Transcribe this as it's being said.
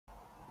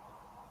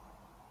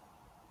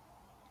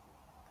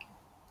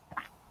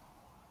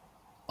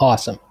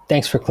Awesome.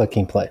 Thanks for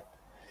clicking play.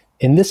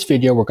 In this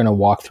video, we're going to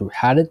walk through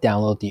how to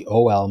download the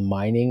OL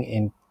mining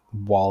and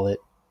wallet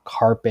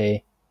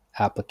Carpe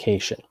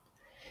application.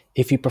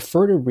 If you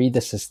prefer to read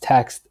this as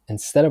text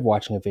instead of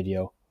watching a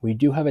video, we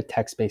do have a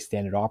text-based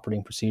standard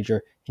operating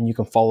procedure and you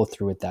can follow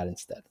through with that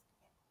instead.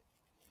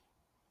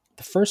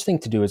 The first thing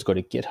to do is go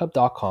to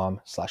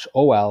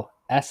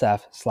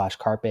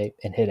github.com/olsf/carpe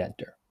and hit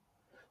enter.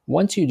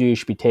 Once you do, you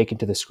should be taken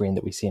to the screen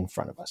that we see in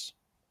front of us.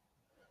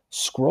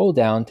 Scroll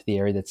down to the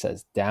area that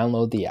says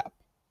download the app.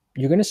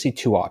 You're going to see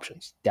two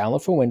options,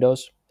 download for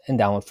Windows and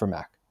download for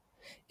Mac.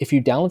 If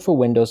you download for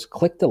Windows,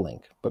 click the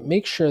link, but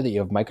make sure that you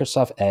have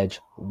Microsoft Edge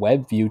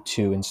WebView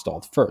 2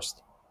 installed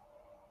first.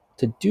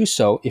 To do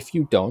so, if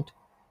you don't,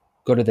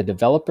 go to the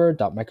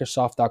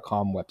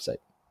developer.microsoft.com website.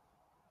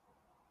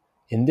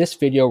 In this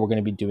video, we're going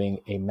to be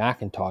doing a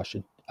Macintosh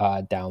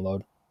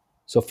download,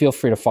 so feel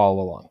free to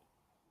follow along.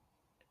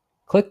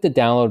 Click the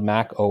download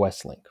Mac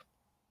OS link.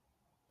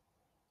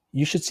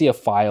 You should see a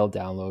file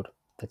download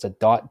that's a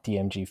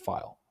 .dmg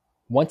file.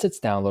 Once it's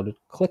downloaded,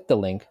 click the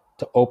link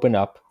to open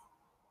up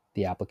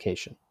the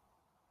application.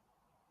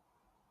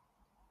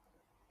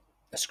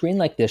 A screen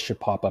like this should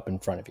pop up in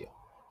front of you.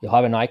 You'll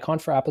have an icon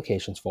for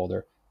Applications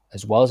folder,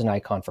 as well as an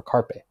icon for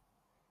Carpe.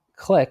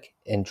 Click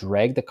and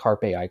drag the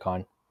Carpe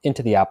icon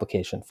into the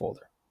Application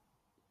folder.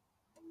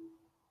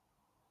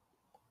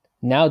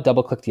 Now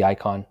double-click the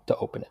icon to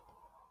open it.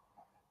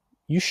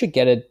 You should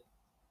get a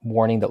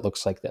warning that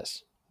looks like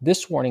this.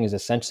 This warning is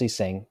essentially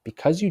saying,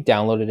 because you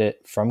downloaded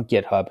it from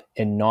GitHub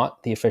and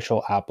not the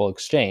official Apple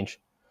Exchange,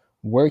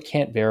 we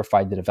can't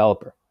verify the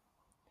developer.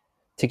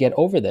 To get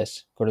over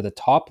this, go to the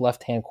top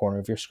left-hand corner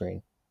of your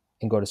screen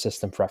and go to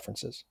System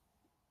Preferences.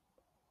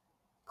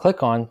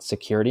 Click on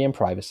Security and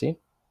Privacy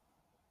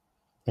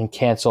and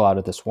cancel out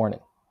of this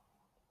warning.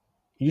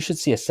 You should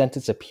see a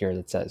sentence appear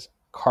that says,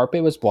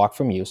 Carpe was blocked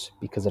from use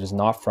because it is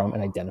not from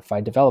an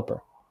identified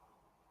developer.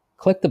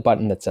 Click the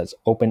button that says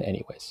Open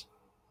Anyways.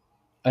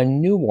 A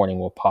new warning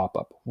will pop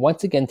up,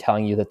 once again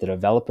telling you that the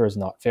developer is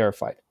not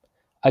verified.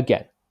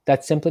 Again,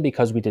 that's simply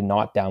because we did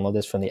not download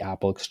this from the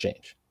Apple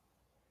Exchange.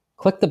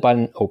 Click the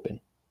button Open.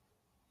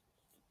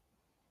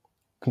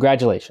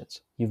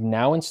 Congratulations, you've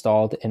now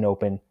installed and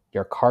opened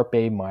your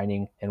Carpe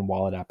mining and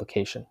wallet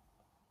application.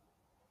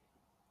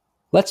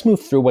 Let's move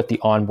through what the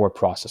onboard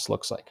process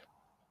looks like.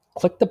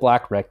 Click the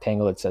black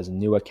rectangle that says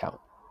New Account.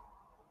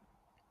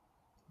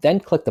 Then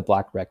click the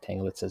black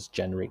rectangle that says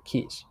Generate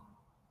Keys.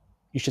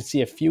 You should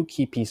see a few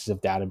key pieces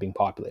of data being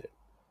populated.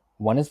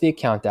 One is the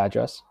account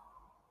address,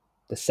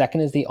 the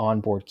second is the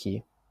onboard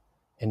key,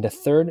 and the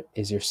third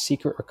is your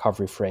secret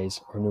recovery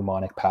phrase or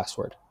mnemonic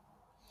password.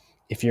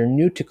 If you're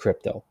new to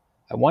crypto,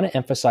 I want to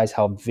emphasize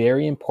how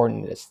very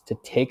important it is to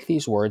take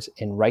these words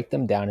and write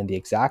them down in the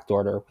exact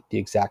order with the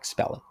exact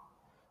spelling.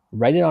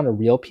 Write it on a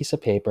real piece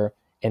of paper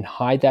and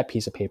hide that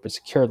piece of paper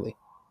securely.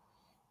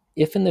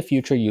 If in the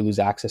future you lose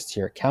access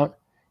to your account,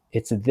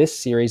 it's this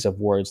series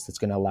of words that's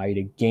going to allow you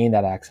to gain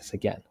that access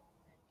again.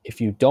 If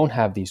you don't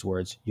have these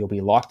words, you'll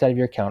be locked out of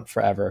your account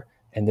forever,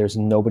 and there's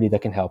nobody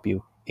that can help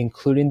you,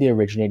 including the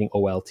originating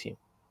OL team.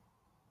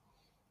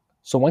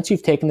 So once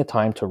you've taken the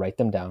time to write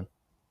them down,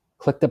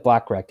 click the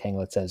black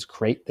rectangle that says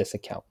Create this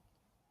account.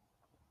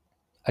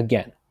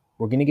 Again,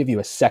 we're going to give you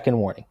a second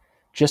warning,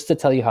 just to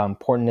tell you how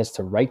important it is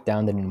to write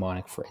down the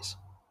mnemonic phrase.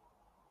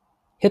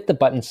 Hit the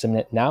button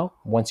Submit now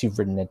once you've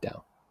written it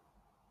down.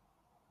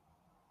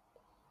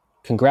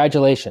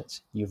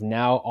 Congratulations, you've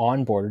now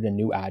onboarded a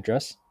new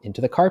address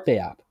into the Carpe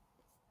app.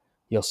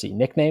 You'll see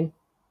nickname,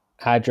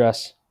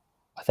 address,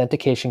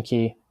 authentication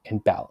key,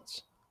 and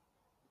balance.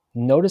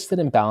 Notice that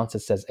in balance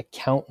it says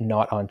account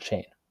not on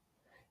chain.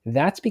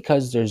 That's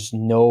because there's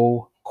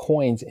no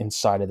coins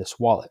inside of this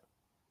wallet.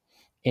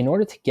 In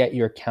order to get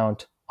your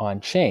account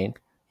on chain,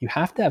 you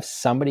have to have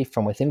somebody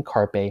from within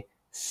Carpe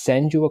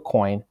send you a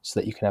coin so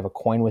that you can have a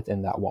coin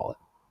within that wallet.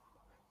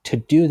 To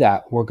do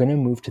that, we're going to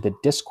move to the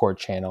Discord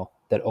channel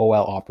that OL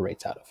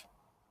operates out of.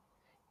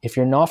 If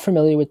you're not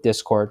familiar with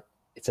Discord,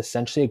 it's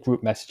essentially a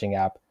group messaging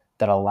app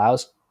that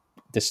allows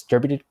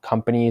distributed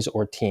companies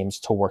or teams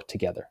to work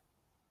together.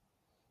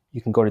 You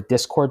can go to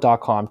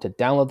discord.com to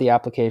download the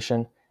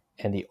application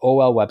and the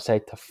OL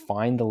website to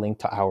find the link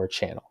to our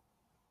channel.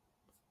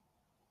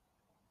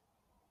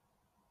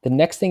 The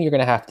next thing you're going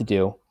to have to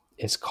do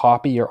is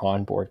copy your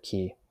onboard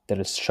key that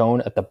is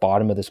shown at the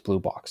bottom of this blue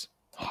box.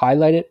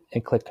 Highlight it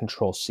and click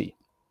Ctrl+C.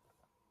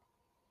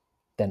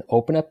 Then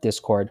open up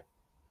Discord,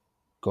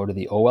 go to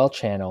the OL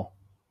channel,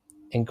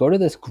 and go to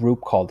this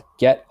group called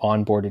Get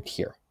Onboarded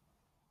Here.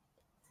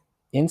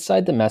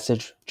 Inside the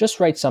message, just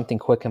write something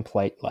quick and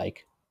polite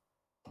like,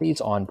 please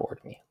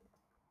onboard me.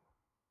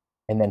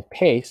 And then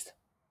paste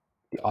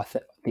the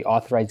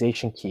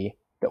authorization key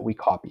that we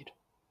copied.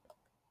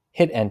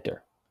 Hit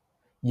enter.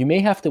 You may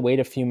have to wait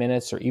a few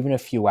minutes or even a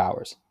few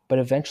hours, but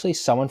eventually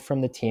someone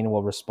from the team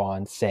will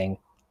respond saying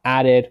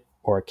added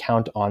or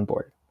account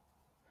onboarded.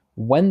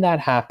 When that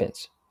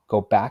happens,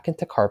 go back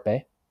into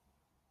Carpe,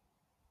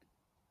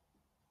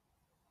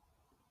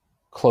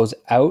 close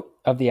out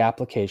of the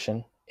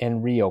application,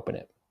 and reopen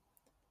it.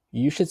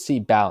 you should see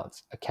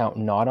balance, account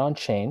not on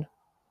chain,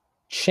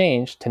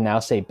 change to now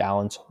say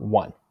balance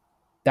 1.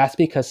 That's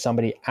because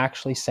somebody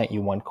actually sent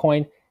you 1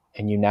 coin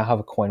and you now have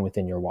a coin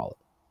within your wallet.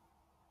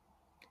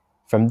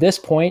 From this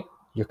point,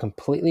 you're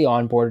completely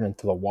onboarded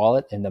into the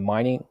wallet and the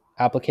mining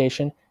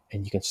application,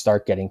 and you can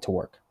start getting to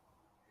work.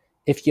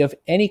 If you have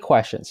any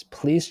questions,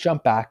 please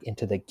jump back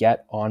into the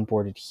Get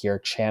Onboarded Here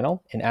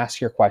channel and ask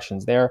your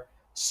questions there.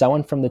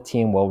 Someone from the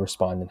team will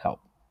respond and help.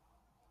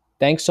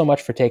 Thanks so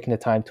much for taking the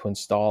time to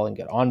install and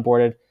get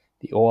onboarded.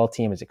 The OL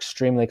team is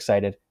extremely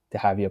excited to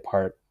have you a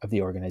part of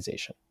the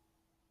organization.